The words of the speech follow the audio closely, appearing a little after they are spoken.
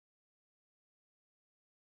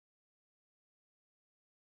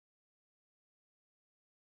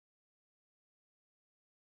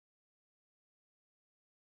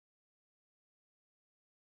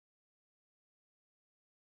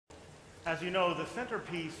As you know, the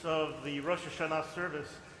centerpiece of the Rosh Hashana service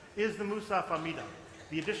is the Musaf Amidah,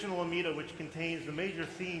 the additional Amidah which contains the major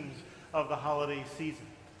themes of the holiday season.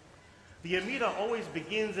 The Amidah always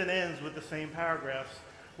begins and ends with the same paragraphs,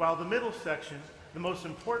 while the middle section, the most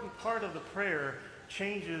important part of the prayer,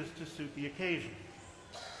 changes to suit the occasion.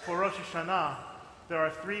 For Rosh Hashanah, there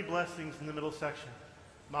are three blessings in the middle section: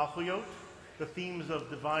 Malchuyot, the themes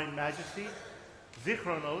of divine majesty;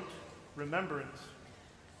 Zichronot, remembrance;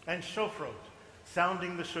 and Shofrot,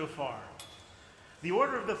 sounding the shofar. The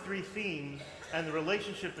order of the three themes and the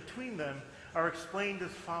relationship between them are explained as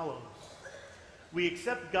follows. We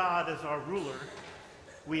accept God as our ruler.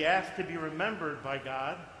 We ask to be remembered by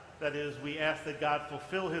God. That is, we ask that God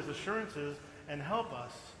fulfill his assurances and help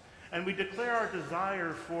us. And we declare our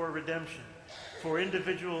desire for redemption, for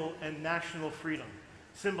individual and national freedom,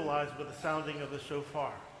 symbolized by the sounding of the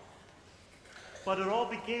shofar. But it all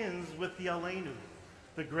begins with the Aleinu,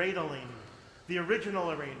 the great Aleinu, the original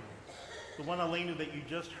Aleinu, the one Aleinu that you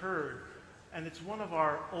just heard, and it's one of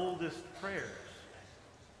our oldest prayers.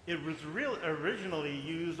 It was originally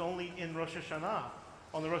used only in Rosh Hashanah,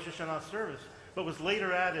 on the Rosh Hashanah service, but was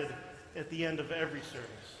later added at the end of every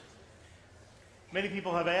service. Many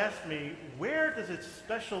people have asked me, where does its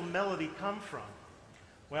special melody come from?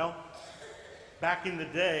 Well, back in the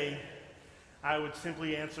day, I would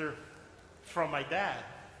simply answer, from my dad.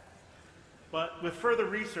 But with further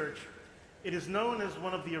research, it is known as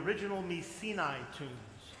one of the original Sinai tunes,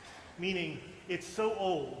 meaning it's so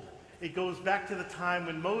old, it goes back to the time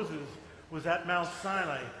when Moses was at Mount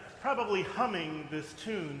Sinai, probably humming this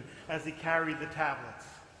tune as he carried the tablets.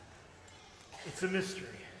 It's a mystery.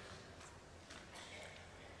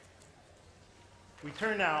 We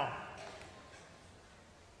turn now,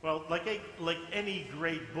 well, like any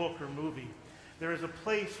great book or movie, there is a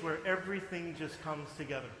place where everything just comes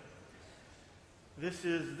together. This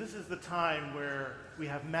is the time where we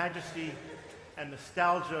have majesty and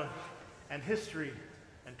nostalgia and history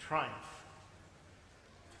and triumph.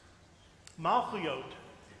 Malchuyot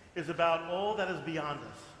is about all that is beyond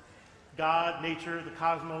us. God, nature, the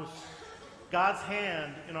cosmos, God's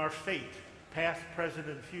hand in our fate, past, present,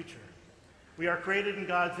 and future. We are created in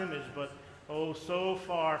God's image, but oh, so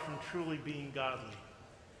far from truly being godly.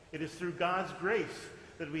 It is through God's grace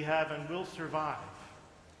that we have and will survive.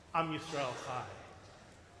 Am Yisrael Chai.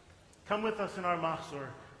 Come with us in our Machzor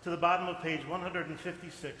to the bottom of page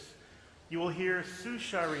 156. You will hear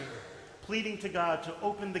Shaarey pleading to God to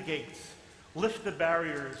open the gates, lift the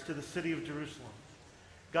barriers to the city of Jerusalem.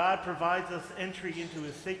 God provides us entry into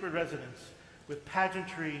his sacred residence with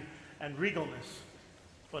pageantry and regalness,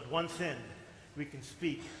 but once in, we can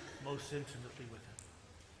speak most intimately with him.